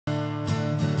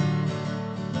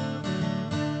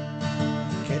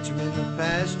Catch 'em in the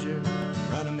pasture,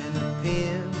 run 'em in the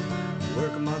pen,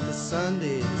 work 'em on the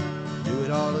Sundays, do it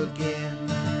all again.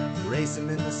 Race 'em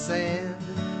in the sand,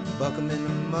 buck 'em in the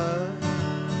mud,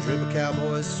 drip a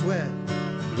cowboy's sweat,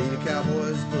 bleed a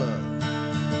cowboy's blood.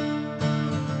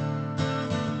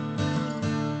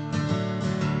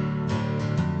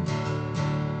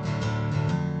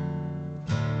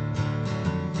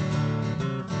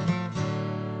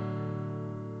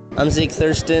 I'm Zeke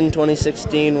Thurston,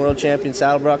 2016 World Champion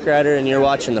Saddlebrock Rider, and you're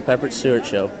watching the Pepper Stewart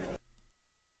Show.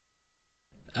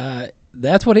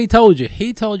 That's what he told you.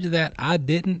 He told you that. I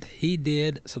didn't. He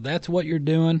did. So that's what you're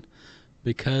doing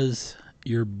because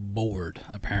you're bored,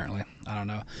 apparently. I don't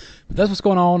know. But that's what's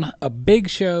going on. A big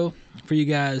show for you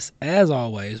guys, as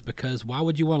always, because why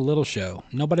would you want a little show?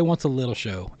 Nobody wants a little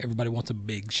show. Everybody wants a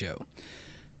big show.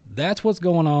 That's what's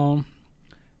going on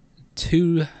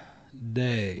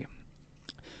today.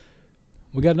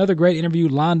 We got another great interview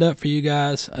lined up for you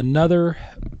guys. Another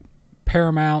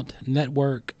Paramount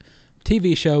Network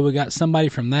TV show. We got somebody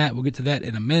from that. We'll get to that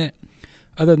in a minute.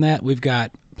 Other than that, we've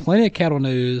got plenty of cattle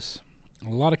news. A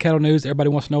lot of cattle news. Everybody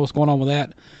wants to know what's going on with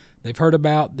that. They've heard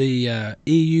about the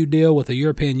EU deal with the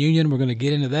European Union. We're going to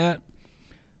get into that.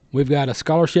 We've got a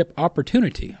scholarship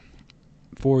opportunity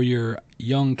for your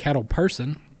young cattle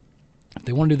person. If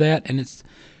they want to do that, and it's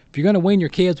if you're going to wean your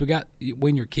kids,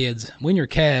 wean your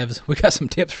calves. We got some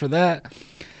tips for that.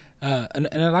 And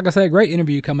like I said, a great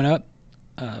interview coming up.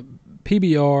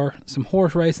 PBR, some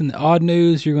horse racing, the odd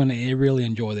news. You're going to really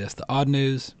enjoy this. The odd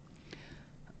news,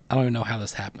 I don't even know how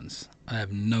this happens. I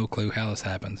have no clue how this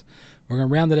happens. We're going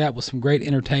to round it out with some great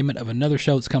entertainment of another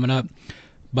show that's coming up.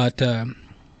 But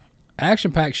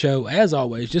action-packed show, as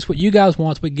always. Just what you guys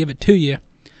want, we give it to you.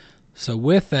 So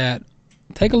with that,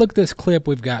 take a look at this clip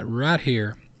we've got right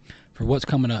here for what's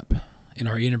coming up in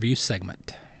our interview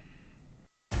segment.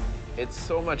 It's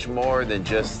so much more than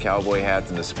just cowboy hats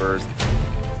and the spurs.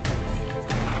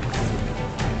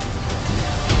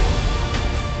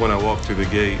 When I walk through the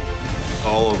gate,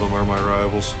 all of them are my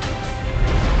rivals.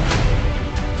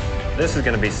 This is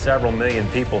going to be several million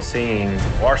people seeing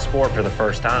our sport for the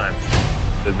first time.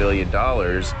 $1 billion,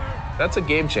 that's a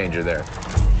game changer there.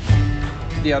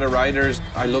 The other riders,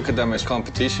 I look at them as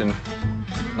competition,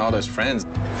 not as friends.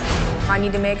 I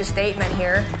need to make a statement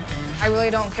here. I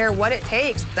really don't care what it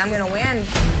takes. I'm going to win.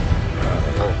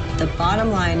 The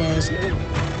bottom line is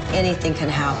anything can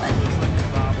happen.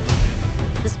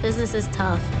 This business is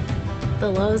tough. The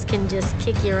lows can just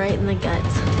kick you right in the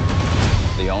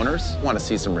guts. The owners want to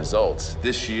see some results.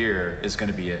 This year is going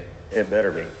to be it. It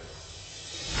better be.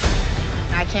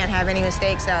 I can't have any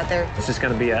mistakes out there. It's just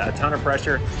going to be a ton of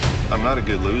pressure. I'm not a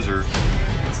good loser.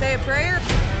 Say a prayer,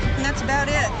 and that's about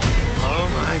it. Oh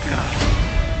my God.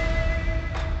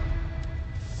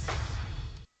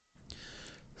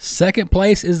 Second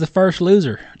place is the first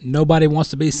loser. Nobody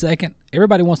wants to be second.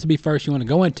 Everybody wants to be first. You want to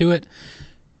go into it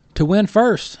to win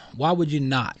first. Why would you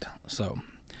not? So,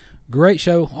 great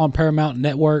show on Paramount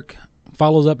Network.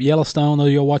 Follows up Yellowstone, though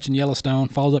you're watching Yellowstone.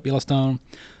 Follows up Yellowstone.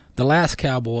 The Last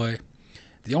Cowboy.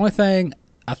 The only thing,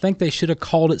 I think they should have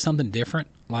called it something different,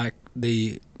 like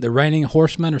the Reigning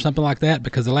Horseman or something like that,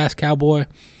 because The Last Cowboy,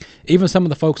 even some of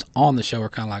the folks on the show are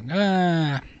kind of like,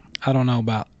 I don't know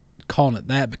about calling it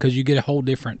that, because you get a whole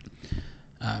different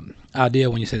idea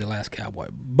when you say The Last Cowboy.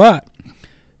 But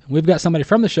we've got somebody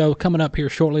from the show coming up here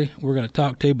shortly we're going to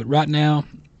talk to, but right now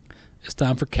it's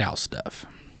time for cow stuff.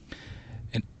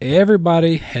 And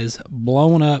everybody has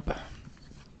blown up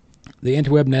the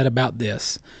interweb net about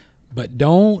this, but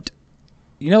don't,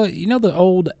 you know the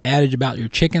old adage about your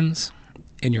chickens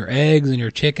and your eggs and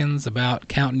your chickens, about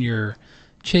counting your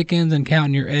chickens and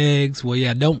counting your eggs? Well,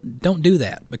 yeah, don't do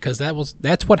that, because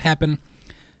that's what happened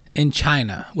in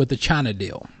China with the China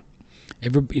deal.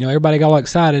 Everybody got all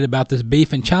excited about this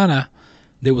beef in China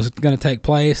that was going to take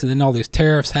place, and then all these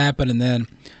tariffs happened, and then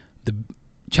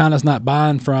China's not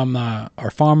buying from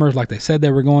our farmers like they said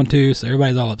they were going to, so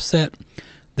everybody's all upset.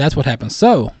 That's what happened.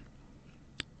 So,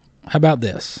 how about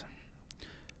this?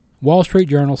 Wall Street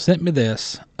Journal sent me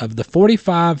this. Of the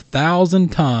 45,000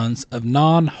 tons of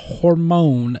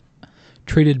non-hormone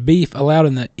treated beef allowed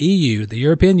in the EU, the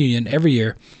European Union, every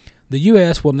year, the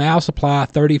U.S. will now supply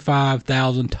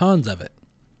 35,000 tons of it.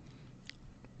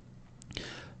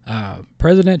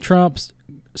 President Trump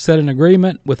set an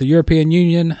agreement with the European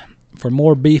Union for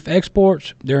more beef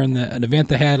exports during an event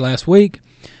they had last week.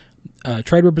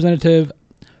 Trade Representative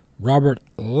Robert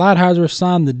Lighthizer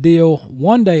signed the deal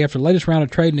one day after the latest round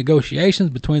of trade negotiations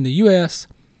between the U.S.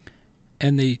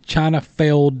 and China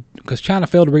failed, because China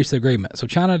failed to reach the agreement. So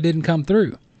China didn't come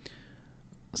through.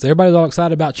 So everybody's all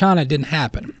excited about China. It didn't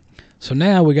happen. So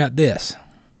now we got this.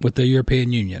 with the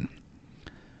European Union.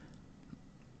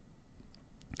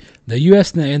 The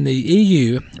U.S. and the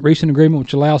EU reached an agreement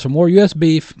which allows for more U.S.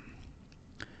 beef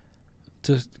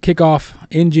to kick off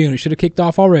in June. It should have kicked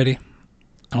off already.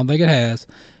 I don't think it has.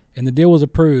 And the deal was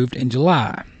approved in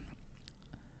July.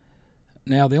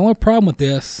 Now, the only problem with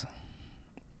this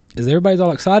is everybody's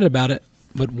all excited about it,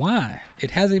 but why?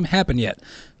 It hasn't even happened yet.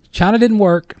 China didn't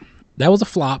work. That was a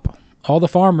flop. All the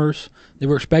farmers, they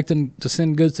were expecting to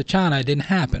send goods to China. It didn't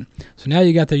happen. So now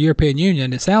you got the European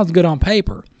Union. It sounds good on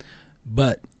paper,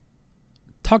 but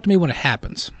talk to me when it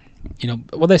happens. You know,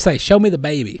 what they say, show me the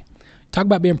baby. Talk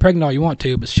about being pregnant all you want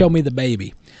to, but show me the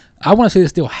baby. I want to see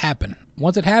this deal happen.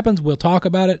 Once it happens, we'll talk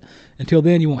about it. Until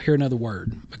then, you won't hear another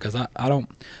word because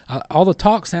all the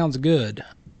talk sounds good,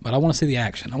 but I want to see the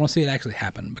action. I want to see it actually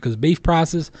happen because beef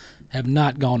prices have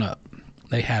not gone up.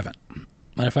 They haven't.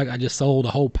 Matter of fact, I just sold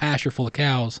a whole pasture full of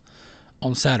cows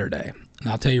on Saturday, and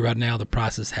I'll tell you right now, the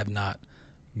prices have not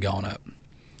gone up.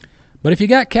 But if you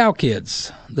got cow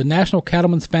kids, the National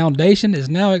Cattlemen's Foundation is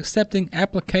now accepting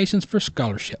applications for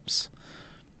scholarships.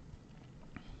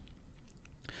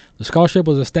 The scholarship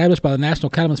was established by the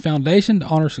National Cattlemen's Foundation to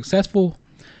honor the successful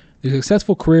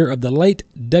career of the late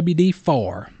W.D.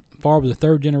 Farr. Farr was a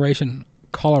third-generation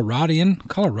Coloradian.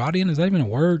 Coloradian? Is that even a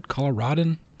word?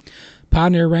 Coloradian?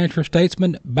 Pioneer rancher,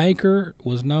 statesman, banker,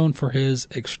 was known for his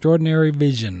extraordinary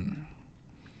vision.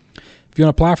 If you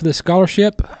want to apply for this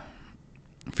scholarship,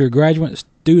 if you're a graduate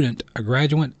student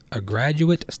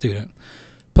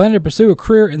planning to pursue a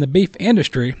career in the beef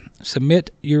industry,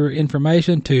 submit your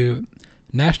information to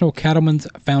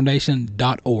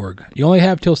nationalcattlemensfoundation.org. You only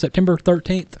have till September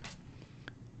 13th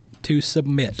to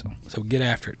submit, so get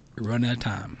after it. You're running out of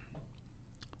time.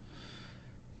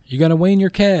 You're going to wean your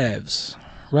calves.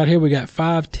 Right here we got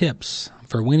 5 tips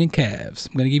for weaning calves.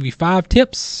 I'm going to give you 5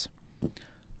 tips,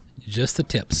 just the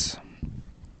tips.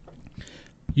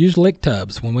 Use lick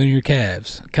tubs when weaning your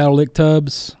calves. Cattle lick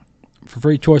tubs for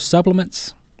free choice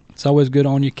supplements. It's always good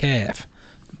on your calf.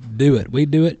 Do it. We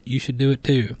do it. You should do it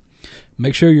too.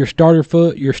 Make sure your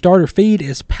starter feed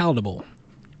is palatable.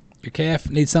 Your calf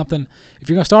needs something. If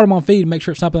you're going to start them on feed, make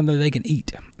sure it's something that they can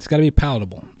eat. It's got to be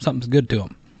palatable. Something's good to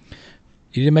them.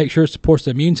 You need to make sure it supports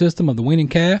the immune system of the weaning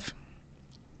calf.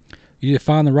 You need to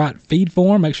find the right feed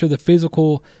form. Make sure the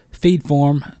physical feed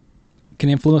form can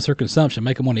influence their consumption,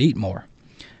 make them want to eat more.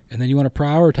 And then you want to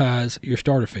prioritize your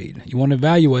starter feed. You want to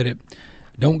evaluate it.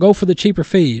 Don't go for the cheaper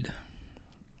feed.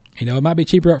 You know, it might be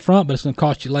cheaper up front, but it's going to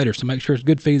cost you later. So make sure it's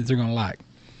good feed that they're going to like.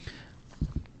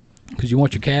 Because you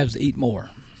want your calves to eat more.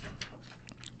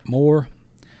 More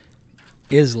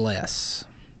is less.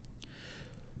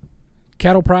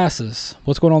 Cattle prices.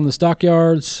 What's going on in the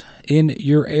stockyards in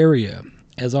your area?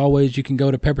 As always, you can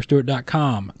go to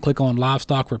pepperstewart.com, click on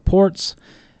Livestock Reports,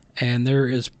 and there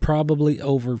is probably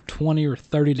over 20 or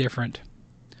 30 different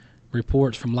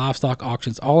reports from livestock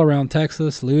auctions all around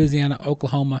Texas, Louisiana,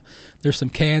 Oklahoma. There's some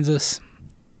Kansas,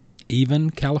 even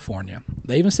California.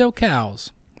 They even sell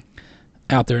cows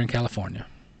out there in California.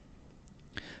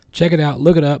 Check it out,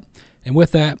 look it up, and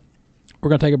with that, we're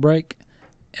going to take a break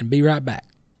and be right back.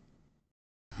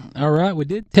 All right, we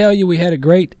did tell you we had a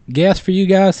great guest for you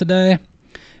guys today,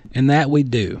 and that we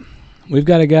do. We've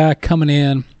got a guy coming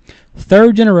in,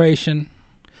 3rd generation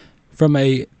from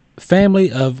a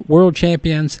family of world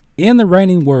champions in the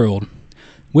reining world.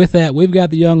 With that, we've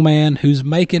got the young man who's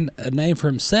making a name for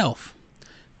himself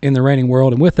in the reining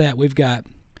world, and with that, we've got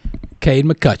Cade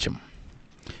McCutcheon.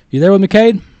 You there with me,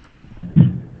 Cade?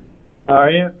 How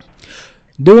are you?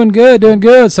 Doing good, doing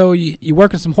good. So you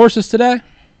working some horses today?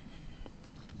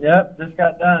 Yep, just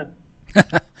got done.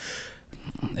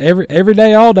 Every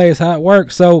day, all day is how it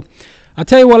works. So I'll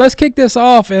tell you what, let's kick this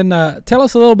off and tell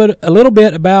us a little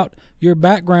bit about your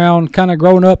background, kind of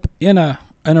growing up in a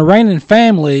reining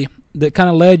family that kind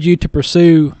of led you to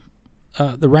pursue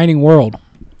the reining world.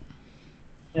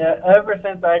 Yeah, ever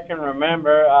since I can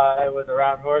remember, I was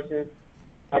around horses.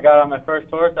 I got on my first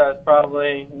horse. I was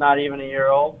probably not even a year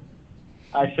old.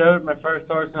 I showed my first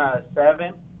horse when I was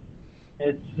 7.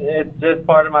 It's just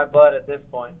part of my blood at this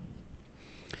point.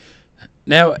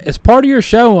 Now, as part of your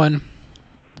showing,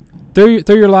 through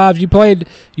your lives, you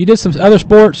did some other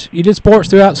sports. You did sports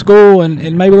throughout school and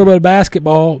maybe a little bit of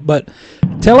basketball. But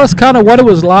tell us kind of what it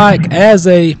was like as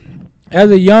a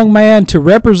young man to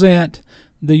represent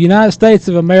the United States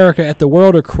of America at the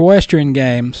World Equestrian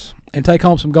Games and take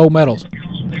home some gold medals.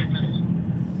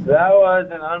 That was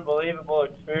an unbelievable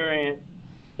experience.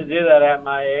 To do that at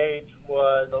my age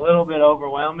was a little bit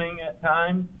overwhelming at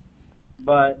times,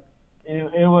 but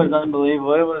it was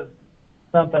unbelievable. It was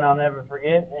something I'll never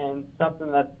forget and something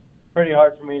that's pretty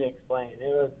hard for me to explain. It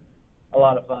was a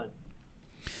lot of fun.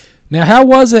 Now, how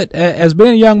was it as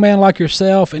being a young man like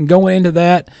yourself and going into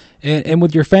that and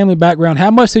with your family background? How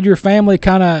much did your family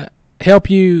kind of help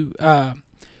you,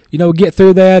 get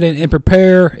through that and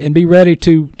prepare and be ready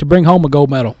to bring home a gold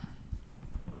medal?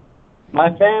 My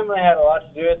family had a lot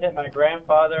to do with it. My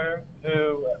grandfather,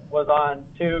 who was on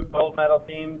 2 gold medal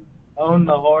teams, owned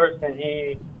the horse, and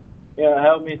he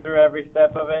helped me through every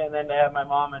step of it. And then to have my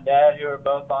mom and dad, who are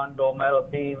both on gold medal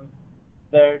teams,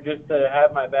 there just to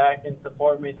have my back and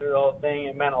support me through the whole thing,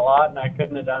 it meant a lot, and I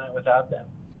couldn't have done it without them.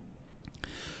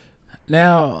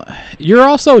 Now, you're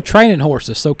also training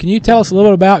horses, so can you tell us a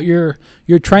little about your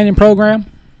training program?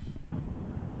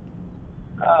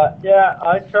 Yeah,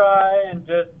 I try and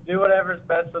just do whatever's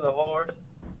best for the horse.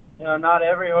 Not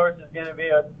every horse is going to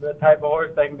be the type of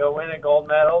horse that can go win a gold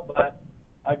medal, but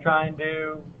I try and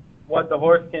do what the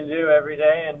horse can do every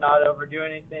day and not overdo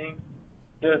anything.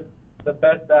 Just the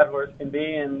best that horse can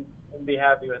be and be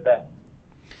happy with that.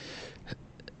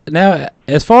 Now,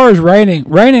 as far as reining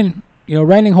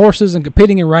horses and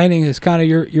competing in reining is kind of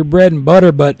your bread and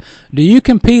butter, but do you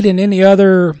compete in any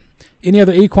other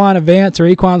equine events or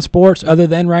equine sports other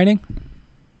than reining?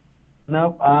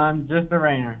 Nope, I'm just a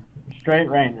reiner, straight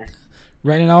reiner.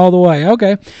 Reining all the way,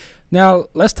 okay. Now,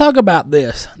 let's talk about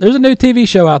this. There's a new TV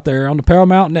show out there on the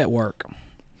Paramount Network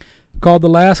called The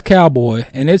Last Cowboy,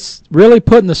 and it's really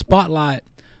putting the spotlight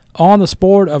on the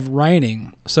sport of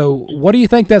reining. So what do you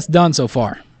think that's done so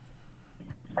far?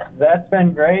 That's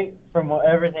been great from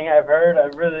everything I've heard. I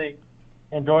really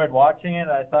enjoyed watching it.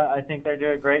 I think they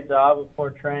do a great job of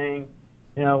portraying,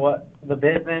 what the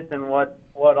business and what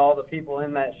all the people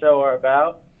in that show are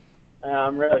about.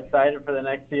 I'm really excited for the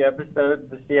next few episodes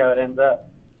to see how it ends up.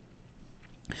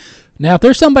 Now, if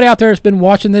there's somebody out there that's been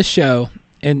watching this show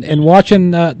and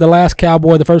watching The Last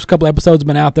Cowboy, the first couple episodes have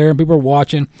been out there and people are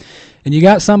watching, and you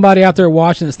got somebody out there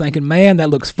watching that's thinking, man, that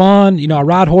looks fun. I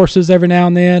ride horses every now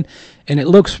and then, and it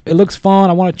looks fun.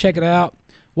 I want to check it out.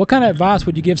 What kind of advice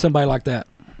would you give somebody like that?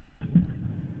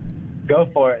 Go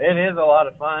for it. It is a lot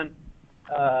of fun.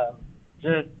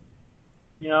 Just,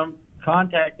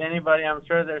 contact anybody. I'm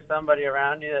sure there's somebody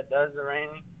around you that does the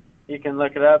reining. You can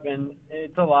look it up, and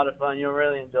it's a lot of fun. You'll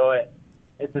really enjoy it.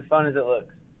 It's as fun as it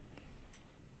looks.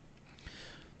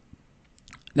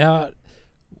 Now,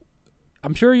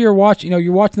 I'm sure you're watching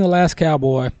The Last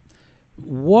Cowboy.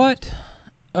 What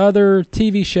other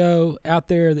TV show out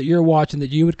there that you're watching that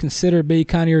you would consider to be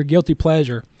kind of your guilty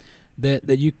pleasure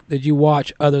that you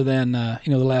watch other than The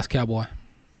Last Cowboy?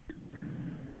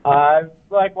 I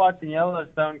like watching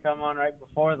Yellowstone come on right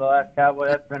before The Last Cowboy.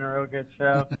 That's been a real good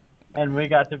show, and we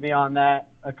got to be on that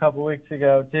a couple weeks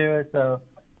ago too. So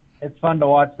it's fun to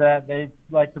watch that. They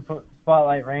like to put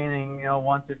spotlight reining,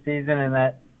 once a season, and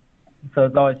that. So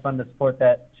it's always fun to support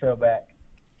that show back.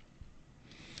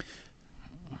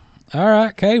 All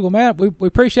right, Cade. Well, man, we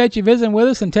appreciate you visiting with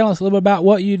us and telling us a little bit about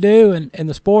what you do and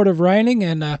the sport of reining.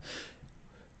 And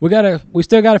we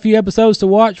still got a few episodes to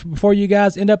watch before you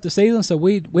guys end up the season. So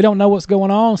we don't know what's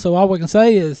going on. So all we can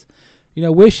say is,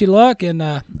 wish you luck,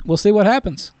 and we'll see what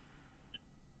happens.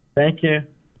 Thank you.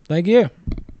 Thank you.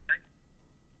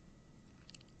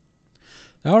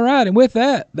 All right, and with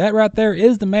that right there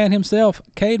is the man himself,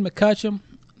 Cade McCutcheon,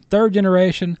 third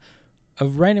generation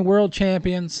of reigning world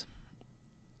champions.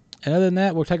 And other than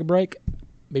that, we'll take a break.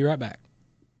 Be right back.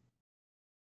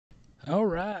 All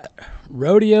right,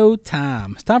 rodeo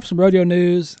time. It's time for some rodeo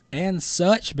news and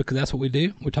such, because that's what we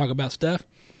do. We talk about stuff.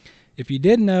 If you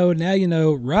didn't know, now you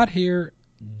know. Right here,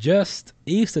 just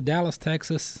east of Dallas,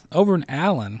 Texas, over in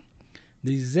Allen,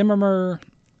 the Zimmermer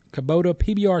Kubota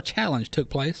PBR Challenge took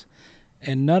place,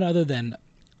 and none other than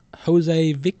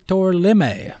Jose Victor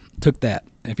Leme took that.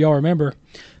 If y'all remember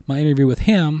my interview with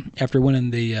him after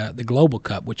winning the Global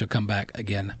Cup, which will come back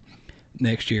again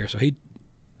next year. So he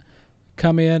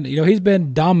come in. He's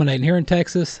been dominating here in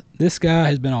Texas. This guy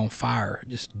has been on fire,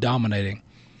 just dominating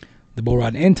the bull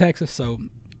riding in Texas. So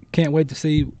can't wait to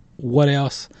see what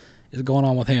else is going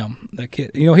on with him. That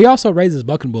kid, he also raises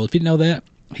bucking bulls. If you didn't know that,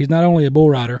 he's not only a bull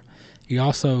rider, he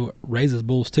also raises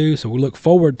bulls too. So we look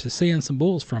forward to seeing some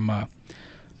bulls from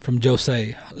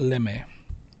Jose Leme.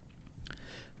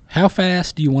 How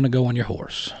fast do you want to go on your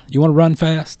horse? You want to run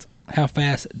fast? How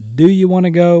fast do you want to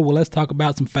go? Well, let's talk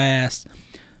about some fast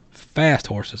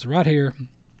horses. Right here,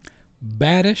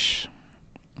 Baddish.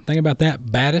 Think about that.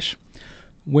 Baddish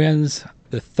wins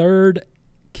the third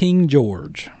King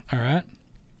George. All right.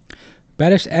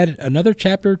 Baddish added another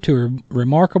chapter to a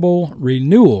remarkable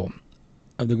renewal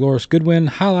of the glorious Goodwin,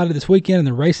 highlighted this weekend in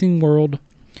the racing world.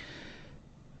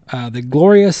 The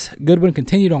glorious Goodwin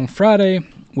continued on Friday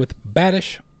with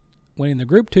Baddish winning the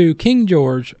Group 2 King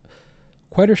George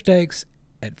Quarter Stakes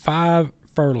at 5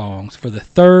 furlongs for the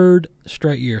 3rd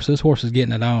straight year. So this horse is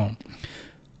getting it on.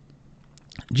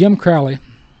 Jim Crowley,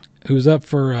 who's up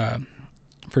for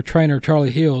trainer Charlie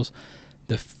Hills,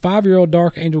 the 5-year-old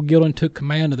Dark Angel Gilding took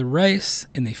command of the race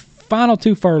in the final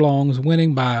 2 furlongs,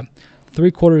 winning by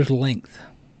 3/4 length.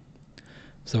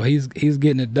 So he's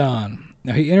getting it done.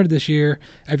 Now, he entered this year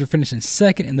after finishing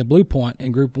 2nd in the Blue Point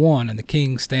in Group 1 in the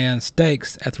King Stand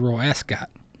Stakes at the Royal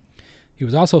Ascot. He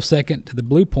was also 2nd to the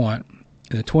Blue Point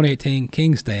in the 2018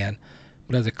 King Stand,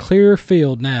 but has a clear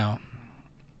field now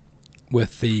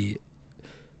with the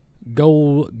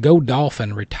Gold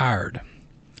Dolphin retired.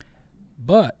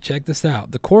 But check this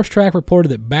out. The course track reported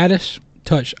that Baddish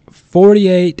touched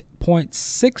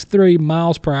 48.63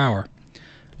 miles per hour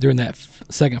during that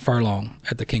 2nd furlong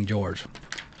at the King George.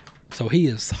 So he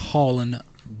is hauling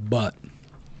butt.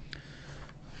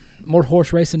 More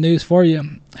horse racing news for you.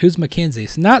 Who's Mackenzie?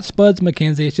 It's not Spuds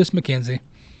Mackenzie. It's just Mackenzie.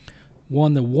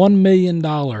 Won the $1 million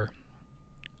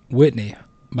Whitney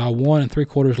by 1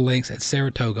 3/4 lengths at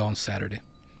Saratoga on Saturday.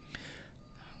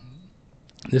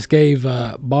 This gave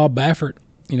Bob Baffert,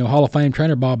 Hall of Fame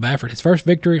trainer Bob Baffert, his first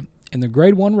victory in the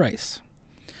Grade 1 race.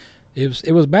 It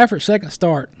was Baffert's 2nd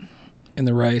start in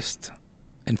the race,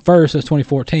 and first since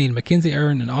 2014. Mackenzie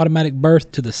earned an automatic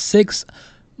berth to the $6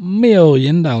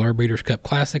 million Breeders' Cup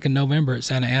Classic in November at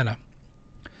Santa Ana.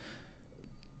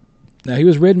 Now, he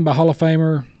was ridden by Hall of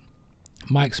Famer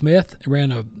Mike Smith. He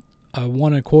ran a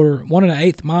 1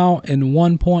 1/8 mile in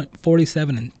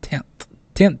 1.47 and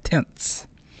 10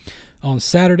 on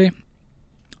Saturday.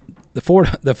 The 4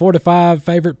 to 5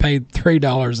 favorite paid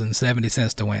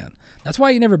 $3.70 to win. That's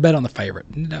why you never bet on the favorite.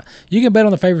 You can bet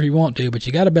on the favorite if you want to, but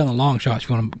you got to bet on the long shots if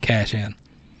you want to cash in.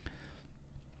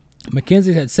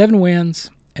 Mackenzie had 7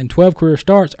 wins and 12 career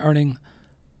starts, earning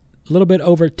a little bit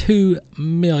over $2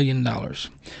 million.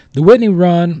 The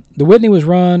Whitney was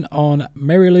run on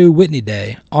Mary Lou Whitney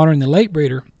Day, honoring the late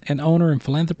breeder and owner and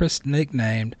philanthropist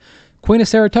nicknamed Queen of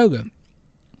Saratoga.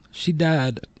 She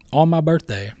died on my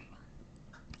birthday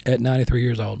at 93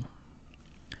 years old.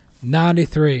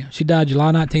 93. She died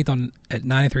July 19th at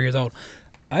 93 years old.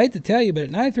 I hate to tell you, but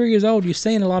at 93 years old, you've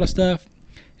seen a lot of stuff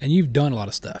and you've done a lot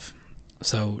of stuff.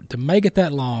 So to make it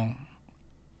that long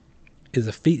is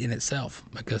a feat in itself,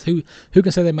 because who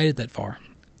can say they made it that far?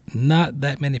 Not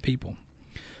that many people.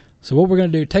 So what we're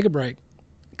going to do, take a break,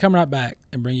 come right back,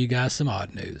 and bring you guys some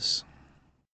odd news.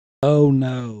 Oh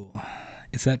no,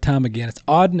 it's that time again. It's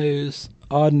odd news.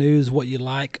 Odd news, what you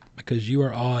like, because you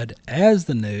are odd as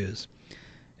the news.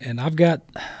 And I've got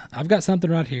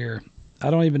something right here. I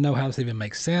don't even know how this even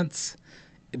makes sense.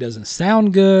 It doesn't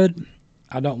sound good.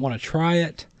 I don't want to try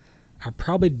it. I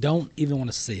probably don't even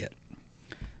want to see it.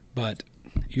 But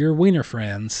your wiener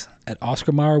friends at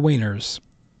Oscar Mayer Wieners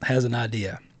has an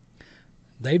idea.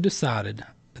 They've decided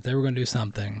that they were going to do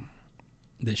something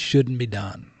that shouldn't be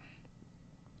done.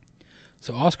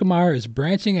 So Oscar Mayer is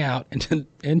branching out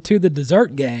into the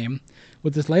dessert game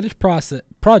with this latest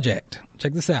project.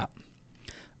 Check this out.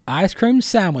 Ice cream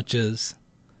sandwiches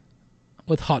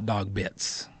with hot dog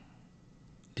bits.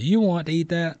 Do you want to eat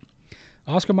that?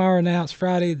 Oscar Mayer announced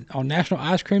Friday on National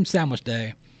Ice Cream Sandwich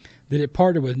Day that it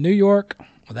partnered with New York.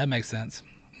 Well, that makes sense.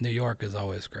 New York is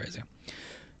always crazy.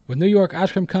 With New York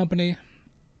Ice Cream Company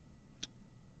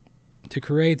to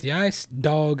create the Ice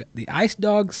Dog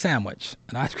Sandwich,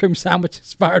 an ice cream sandwich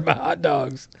inspired by hot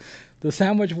dogs. The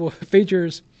sandwich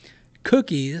features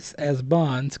cookies as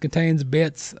buns, contains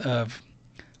bits of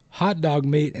hot dog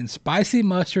meat and spicy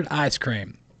mustard ice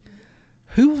cream.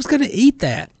 Who was going to eat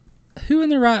that? Who in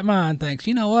their right mind thinks,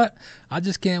 you know what, I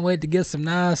just can't wait to get some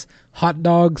nice hot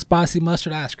dog spicy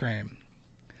mustard ice cream?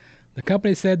 The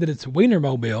company said that its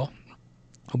Wienermobile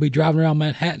will be driving around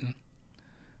Manhattan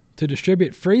to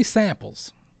distribute free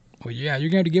samples. Well, yeah, you're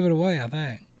going to give it away, I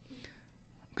think,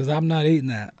 because I'm not eating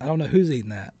that. I don't know who's eating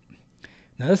that.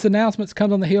 Now, this announcement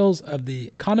comes on the heels of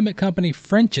the condiment company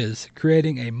French's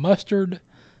creating a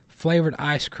mustard-flavored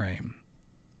ice cream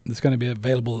that's going to be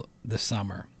available this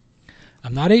summer.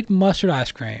 I'm not eating mustard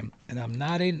ice cream, and I'm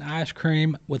not eating ice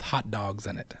cream with hot dogs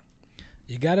in it.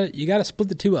 You gotta split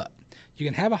the two up. You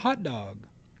can have a hot dog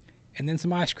and then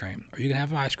some ice cream, or you can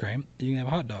have ice cream and you can have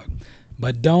a hot dog.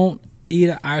 But don't eat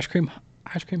an ice cream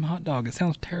hot dog. It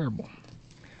sounds terrible.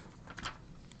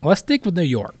 Let's stick with New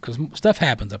York, because stuff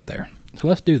happens up there. So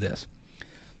let's do this.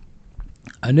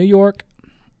 Up in New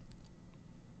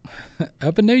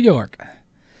York,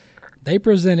 they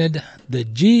presented the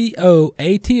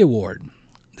GOAT Award.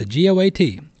 The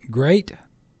GOAT, great,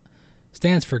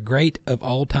 stands for Great of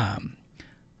All Time.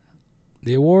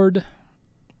 The award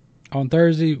on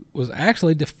Thursday was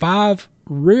actually to 5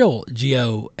 real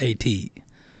GOAT,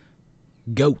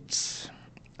 GOATs.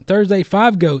 Thursday,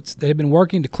 5 goats that had been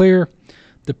working to clear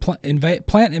the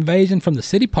plant invasion from the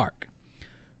city park.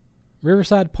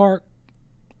 Riverside Park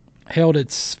held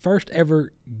its first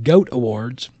ever Goat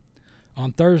Awards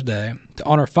on Thursday to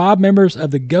honor 5 members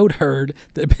of the goat herd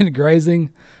that had been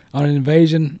grazing on an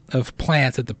invasion of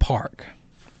plants at the park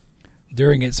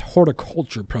during its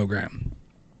horticulture program.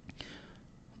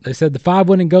 They said the 5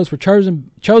 winning goats were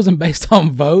chosen based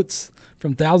on votes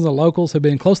from thousands of locals who have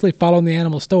been closely following the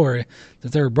animal story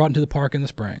since they were brought into the park in the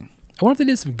spring. I wonder if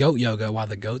they did some goat yoga while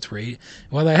the goats were eating.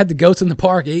 While they had the goats in the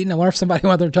park eating, I wonder if somebody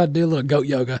went there and tried to do a little goat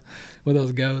yoga with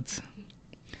those goats.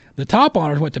 The top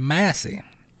honors went to Massey,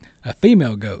 a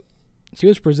female goat. She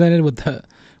was presented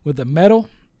with a medal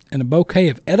and a bouquet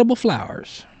of edible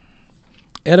flowers.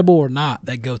 Edible or not,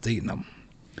 that goat's eating them.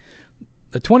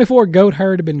 The 24 goat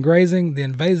herd had been grazing the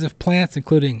invasive plants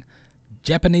including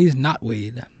Japanese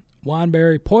knotweed,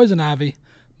 wineberry, poison ivy,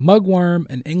 mugworm,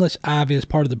 and English ivy as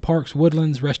part of the park's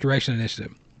woodlands restoration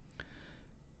initiative.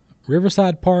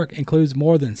 Riverside Park includes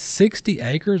more than 60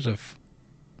 acres of...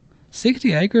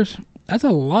 60 acres? That's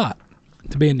a lot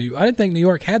to be in New York. I didn't think New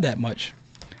York had that much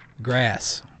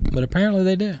grass, but apparently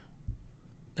they do.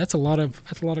 That's a lot of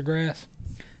grass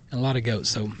and a lot of goats.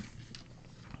 So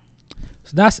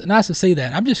it's nice to see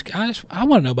that. I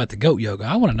want to know about the goat yoga.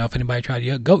 I want to know if anybody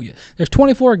tried goat yoga. There's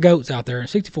 24 goats out there and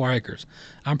 64 acres.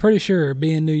 I'm pretty sure,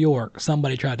 being New York,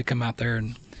 somebody tried to come out there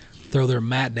and throw their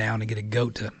mat down and get a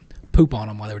goat to poop on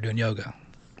them while they were doing yoga,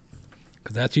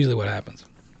 because that's usually what happens.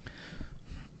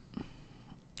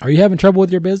 Are you having trouble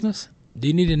with your business? Do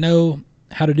you need to know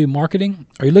how to do marketing?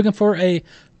 Are you looking for a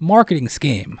marketing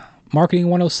scheme? Marketing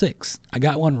 106. I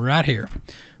got one right here.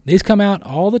 These come out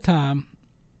all the time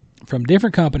from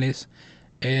different companies,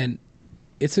 and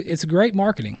it's a great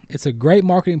marketing. It's a great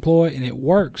marketing ploy, and it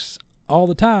works all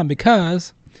the time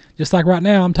because, just like right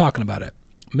now, I'm talking about it.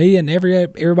 Me and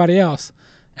everybody else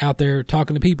out there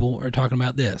talking to people are talking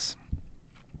about this.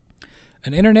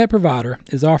 An internet provider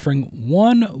is offering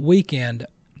 1 weekend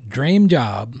dream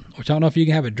job, which I don't know if you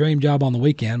can have a dream job on the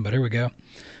weekend, but here we go,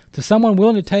 to someone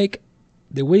willing to take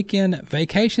the weekend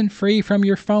vacation free from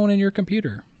your phone and your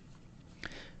computer.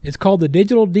 It's called the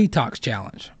Digital Detox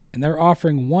Challenge, and they're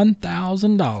offering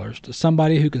 $1,000 to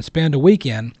somebody who can spend a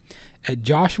weekend at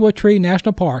Joshua Tree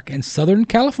National Park in Southern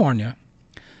California,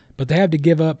 but they have to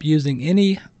give up using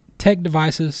any tech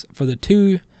devices for the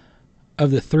 2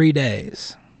 of the 3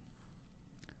 days.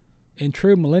 In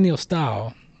true millennial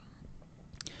style,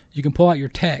 you can pull out your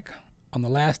tech on the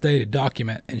last day to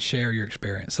document and share your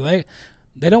experience. So they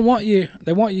don't want you.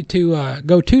 They want you to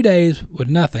go 2 days with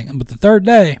nothing, but the 3rd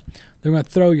day they're going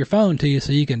to throw your phone to you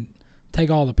so you can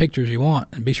take all the pictures you want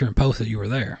and be sure and post that you were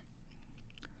there.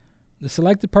 The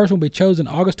selected person will be chosen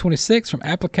August 26th from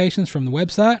applications from the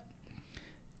website.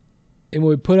 It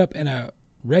will be put up in a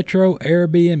retro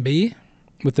Airbnb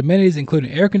with amenities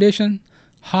including air conditioning,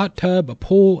 hot tub, a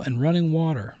pool, and running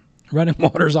water. Running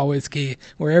water is always key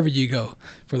wherever you go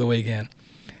for the weekend.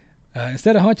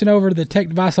 Instead of hunching over the tech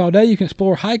device all day, you can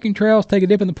explore hiking trails, take a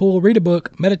dip in the pool, read a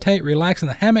book, meditate, relax in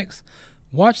the hammocks,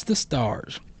 watch the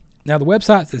stars. Now, the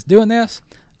website that's doing this,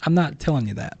 I'm not telling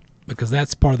you that because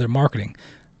that's part of their marketing.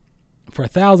 For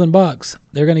 $1,000,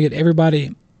 they're going to get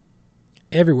everybody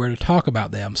everywhere to talk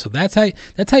about them. So that's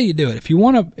how you do it. If you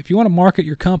want to market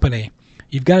your company,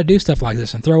 you've got to do stuff like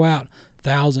this and throw out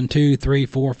 $1,000, $2,000, $3,000,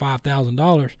 $4,000,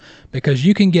 $5,000 because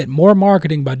you can get more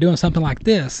marketing by doing something like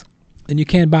this than you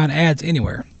can buying ads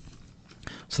anywhere.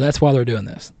 So that's why they're doing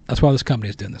this. That's why this company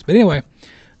is doing this. But anyway,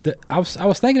 I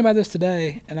was thinking about this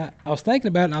today, and I was thinking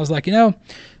about it, and I was like,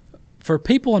 for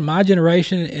people in my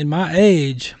generation, in my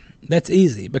age, that's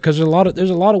easy because there's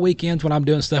a lot of weekends when I'm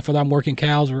doing stuff, whether I'm working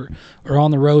cows or on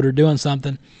the road or doing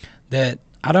something, that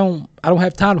I don't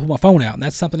have time to put my phone out, and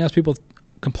that's something else people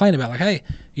complain about. Like, hey,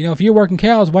 if you're working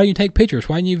cows, why don't you take pictures?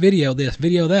 Why don't you video this,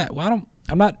 video that? Well,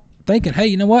 I'm not thinking, hey,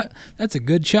 you know what? That's a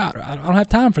good shot. I don't have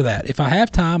time for that. If I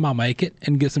have time, I'll make it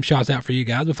and get some shots out for you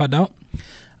guys. If I don't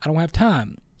have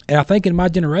time. And I think in my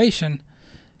generation,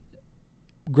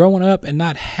 growing up and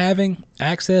not having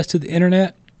access to the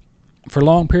internet for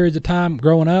long periods of time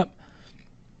growing up,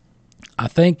 I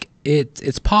think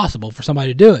it's possible for somebody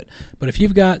to do it. But if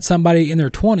you've got somebody in their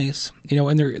 20s,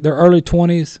 in their early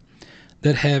 20s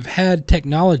that have had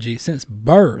technology since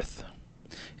birth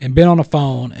and been on a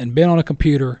phone and been on a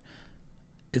computer,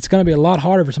 it's going to be a lot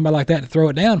harder for somebody like that to throw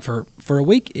it down for a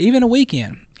week, even a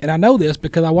weekend. And I know this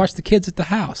because I watch the kids at the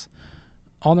house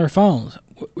on their phones.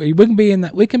 We can be in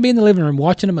the living room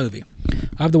watching a movie.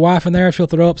 I have the wife in there. She'll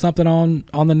throw up something on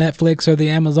the Netflix or the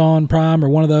Amazon Prime or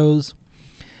one of those,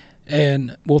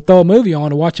 and we'll throw a movie on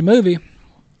to watch a movie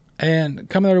and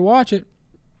come there to watch it.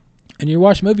 and you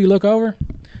watch a movie, you look over,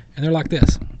 and they're like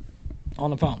this on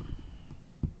the phone.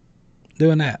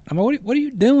 Doing that. I'm like, what are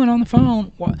you doing on the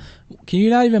phone? What, can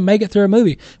you not even make it through a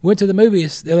movie? Went to the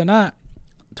movies the other night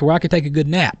to where I could take a good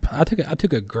nap. I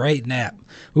took a great nap.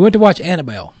 We went to watch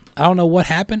Annabelle. I don't know what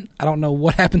happened. I don't know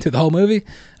what happened through the whole movie.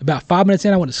 About 5 minutes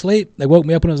in, I went to sleep. They woke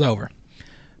me up when it was over.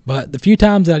 But the few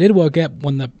times that I did wake up,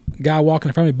 when the guy walking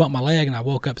in front of me bumped my leg and I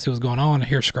woke up to see what was going on and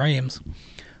hear screams,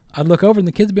 I'd look over and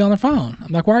the kids would be on their phone.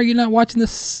 I'm like, why are you not watching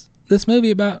this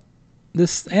movie about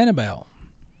this Annabelle?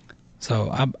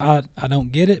 So I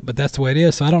don't get it, but that's the way it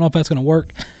is. So I don't know if that's going to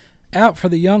work out for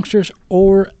the youngsters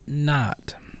or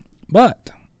not. But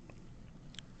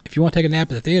if you want to take a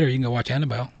nap at the theater, you can go watch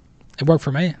Annabelle. It worked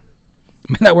for me. It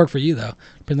may not work for you, though,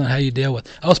 depending on how you deal with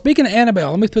it. Oh, speaking of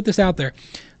Annabelle, let me put this out there.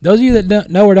 Those of you that don't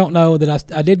know or don't know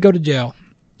that I did go to jail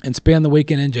and spend the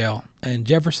weekend in jail in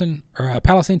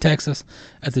Palestine, Texas,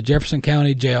 at the Jefferson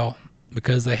County Jail,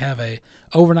 because they have a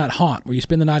overnight haunt where you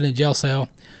spend the night in a jail cell.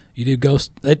 You do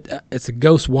ghost. It's a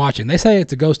ghost watching. They say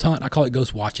it's a ghost hunt. I call it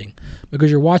ghost watching because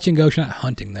you're watching ghosts. You're not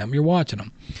hunting them. You're watching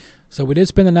them. So we did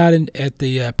spend the night in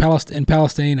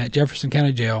Palestine at Jefferson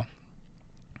County Jail.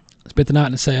 Spent the night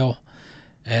in a cell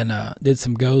and did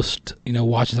some ghost,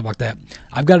 watching, stuff like that.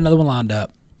 I've got another one lined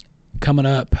up coming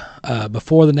up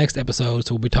before the next episode.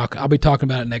 So I'll be talking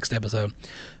about it next episode.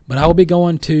 But I will be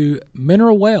going to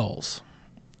Mineral Wells,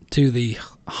 to the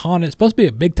haunted. It's supposed to be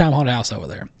a big time haunted house over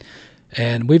there.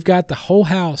 And we've got the whole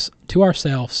house to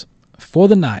ourselves for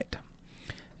the night.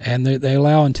 And they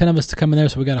allow 10 of us to come in there,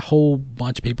 so we got a whole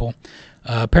bunch of people.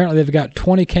 Apparently, they've got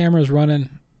 20 cameras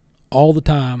running all the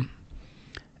time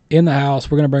in the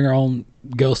house. We're going to bring our own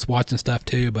ghost watching stuff,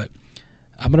 too. But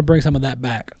I'm going to bring some of that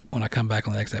back when I come back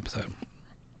on the next episode.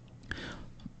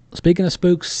 Speaking of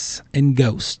spooks and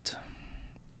ghosts,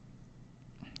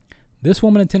 this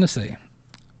woman in Tennessee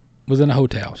was in a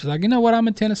hotel. She's like, you know what? I'm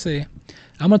in Tennessee.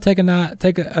 I'm gonna spend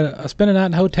a night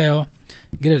in a hotel,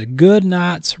 get a good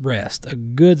night's rest,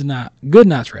 good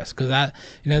night's rest. Because that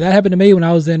happened to me when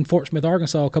I was in Fort Smith,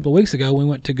 Arkansas, a couple of weeks ago. We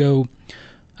went to go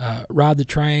ride the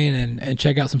train and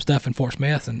check out some stuff in Fort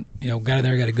Smith, and got in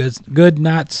there, got a good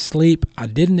night's sleep. I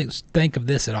didn't think of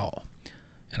this at all,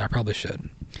 and I probably should.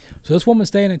 So this woman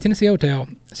staying in a Tennessee hotel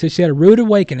said she had a rude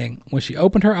awakening when she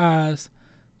opened her eyes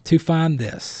to find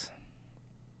this: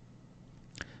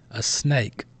 a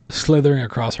snake slithering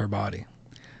across her body.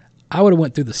 I would have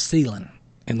went through the ceiling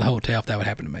in the hotel if that would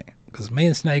happen to me, because me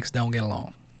and snakes don't get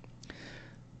along.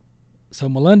 So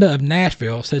Melinda of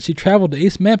Nashville said she traveled to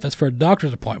East Memphis for a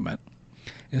doctor's appointment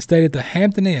and stayed at the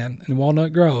Hampton Inn in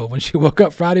Walnut Grove when she woke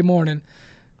up Friday morning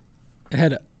and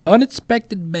had an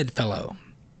unexpected bedfellow.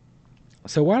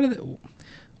 So why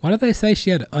did they say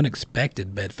she had an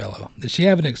unexpected bedfellow? Did she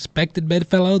have an expected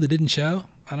bedfellow that didn't show?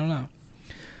 I don't know.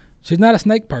 She's not a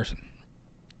snake person.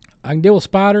 I can deal with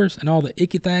spiders and all the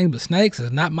icky things, but snakes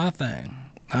is not my thing.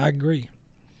 I agree.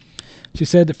 She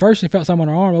said at first she felt something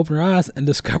on her arm, opened her eyes, and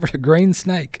discovered a green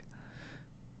snake.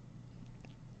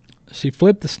 She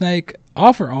flipped the snake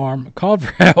off her arm, called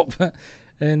for help,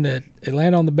 and it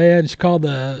landed on the bed. And she called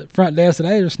the front desk and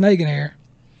said, "Hey, there's a snake in here."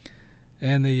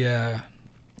 And the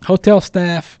hotel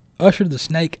staff ushered the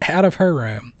snake out of her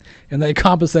room, and they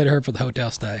compensated her for the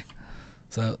hotel stay.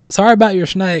 So sorry about your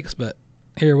snakes, but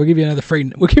here, we'll give you another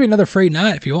free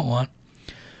night if you want one.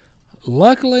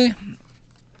 Luckily,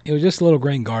 it was just a little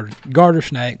green garter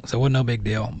snake, so it wasn't no big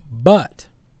deal. But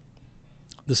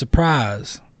the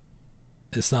surprise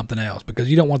is something else, because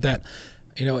you don't want that.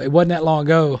 It wasn't that long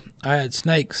ago. I had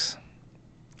snakes.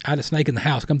 I had a snake in the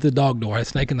house. Come through the dog door. I had a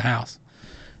snake in the house,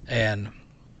 and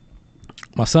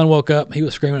my son woke up. He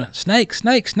was screaming, "Snakes,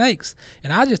 snakes, snakes!"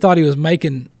 And I just thought he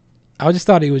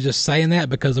was just saying that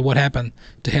because of what happened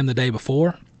to him the day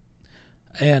before.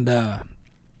 And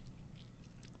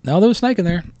no, there was a snake in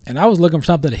there. And I was looking for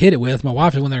something to hit it with. My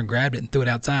wife just went there and grabbed it and threw it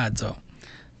outside, so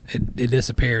it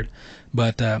disappeared.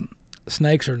 But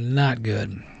snakes are not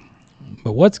good.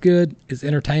 But what's good is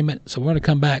entertainment. So we're going to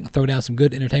come back and throw down some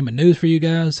good entertainment news for you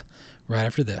guys right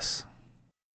after this.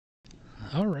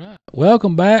 All right.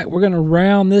 Welcome back. We're going to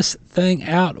round this thing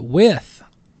out with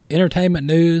entertainment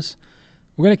news.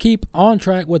 We're going to keep on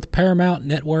track with the Paramount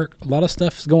Network. A lot of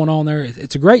stuff is going on there.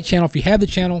 It's a great channel. If you have the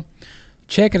channel,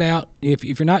 check it out. If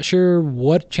you're not sure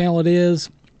what channel it is,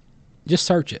 just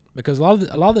search it, because a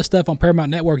lot of the stuff on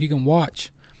Paramount Network you can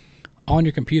watch on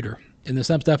your computer, and there's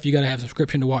some stuff you got to have a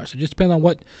subscription to watch. So just depends on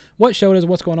what show it is,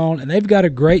 what's going on. And they've got a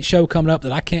great show coming up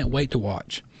that I can't wait to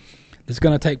watch. It's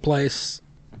going to take place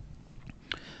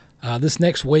this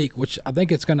next week, which I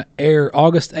think it's going to air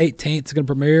August 18th. It's going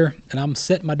to premiere, and I'm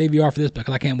setting my DVR for this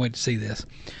because I can't wait to see this.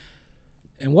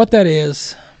 And what that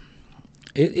is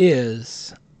It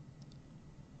is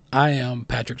I Am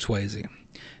Patrick Swayze.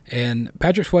 And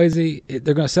Patrick Swayze,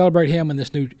 they're going to celebrate him in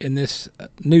this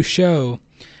new show.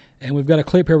 And we've got a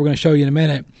clip here we're going to show you in a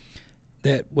minute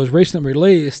that was recently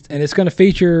released, and it's going to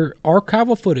feature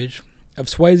archival footage of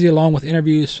Swayze along with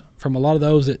interviews from a lot of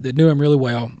those that knew him really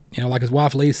well. You know, like his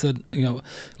wife Lisa. You know,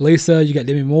 Lisa. You got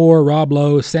Demi Moore, Rob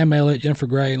Lowe, Sam Elliott, Jennifer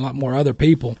Grey, and a lot more other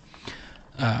people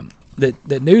that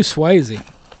knew Swayze.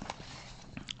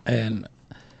 And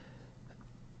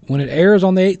when it airs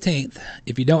on the 18th,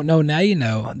 if you don't know now, you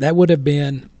know, that would have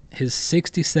been his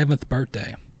 67th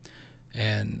birthday.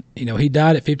 And, you know, he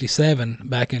died at 57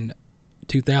 back in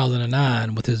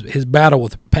 2009 with his battle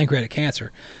with pancreatic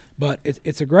cancer. But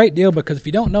it's a great deal because if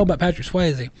you don't know about Patrick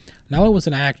Swayze, not only was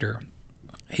an actor,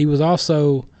 he was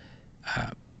also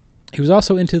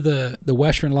into the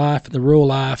Western life, the rural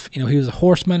life. You know, he was a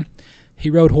horseman.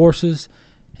 He rode horses.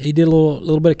 He did a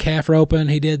little bit of calf roping.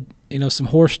 He did, you know, some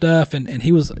horse stuff, and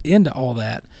he was into all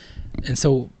that. And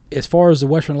so as far as the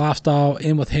Western lifestyle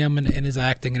in with him and his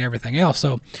acting and everything else.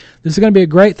 So this is going to be a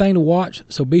great thing to watch.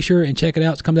 So be sure and check it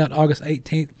out. It comes out August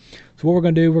 18th. So what we're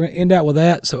going to do, we're going to end out with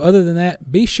that. So other than that,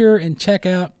 be sure and check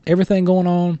out everything going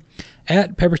on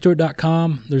at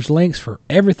pepperstewart.com. There's links for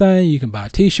everything. You can buy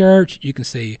T-shirts. You can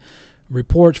see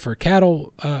reports for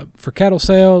cattle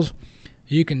sales.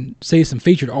 You can see some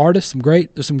featured artists.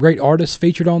 There's some great artists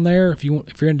featured on there. If you're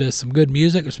into some good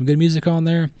music, there's some good music on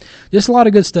there. Just a lot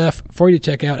of good stuff for you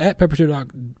to check out at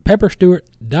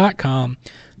pepperstewart.com.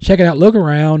 Check it out. Look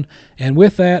around. And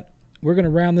with that, we're going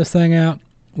to round this thing out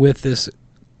with this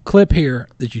clip here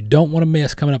that you don't want to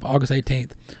miss coming up August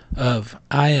 18th of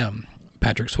I Am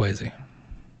Patrick Swayze.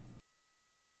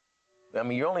 I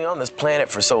mean, you're only on this planet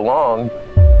for so long.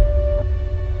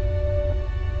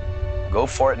 Go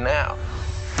for it now.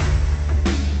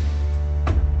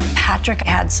 Patrick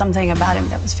had something about him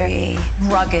that was very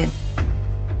rugged,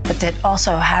 but that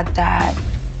also had that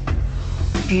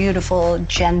beautiful,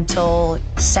 gentle,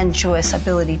 sensuous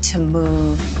ability to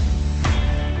move.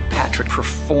 Patrick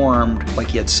performed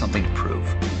like he had something to prove.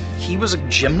 He was a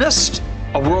gymnast,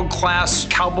 a world-class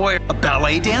cowboy, a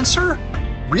ballet dancer?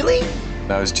 Really?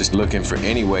 I was just looking for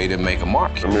any way to make a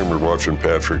mark. I remember watching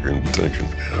Patrick and thinking,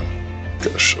 yeah,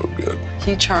 that's so good.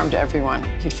 He charmed everyone.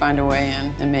 He'd find a way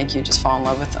in and make you just fall in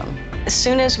love with them. As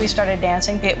soon as we started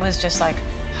dancing, it was just like...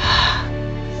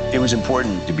 It was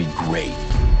important to be great.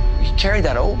 He carried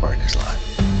that over in his life.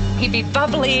 He'd be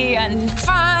bubbly and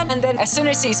fun, and then as soon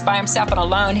as he's by himself and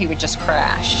alone, he would just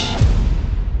crash.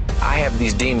 I have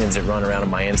these demons that run around in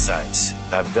my insides.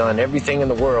 I've done everything in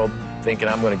the world thinking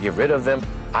I'm going to get rid of them.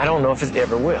 I don't know if it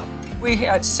ever will. We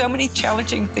had so many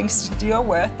challenging things to deal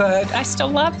with, but I still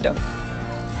loved him.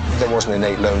 There was an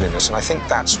innate loneliness, and I think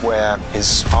that's where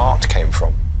his art came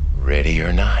from. Ready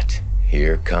or not,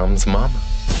 here comes Mama.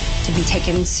 To be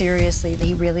taken seriously,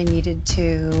 he really needed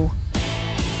to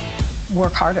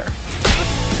work harder.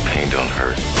 Pain don't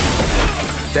hurt.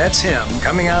 That's him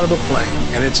coming out of a plane,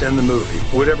 and it's in the movie.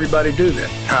 Would everybody do that?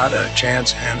 Not a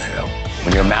chance in hell.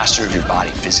 When you're a master of your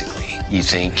body physically, you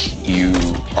think you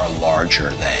are larger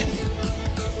than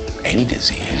any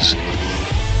disease.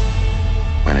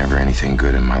 Whenever anything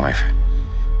good in my life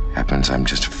happens, I'm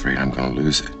just afraid I'm going to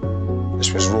lose it.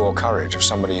 This was raw courage of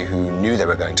somebody who knew they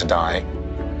were going to die,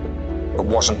 but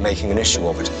wasn't making an issue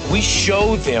of it. We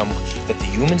showed them that the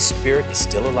human spirit is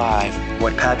still alive.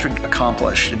 What Patrick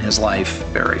accomplished in his life,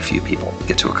 very few people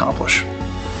get to accomplish.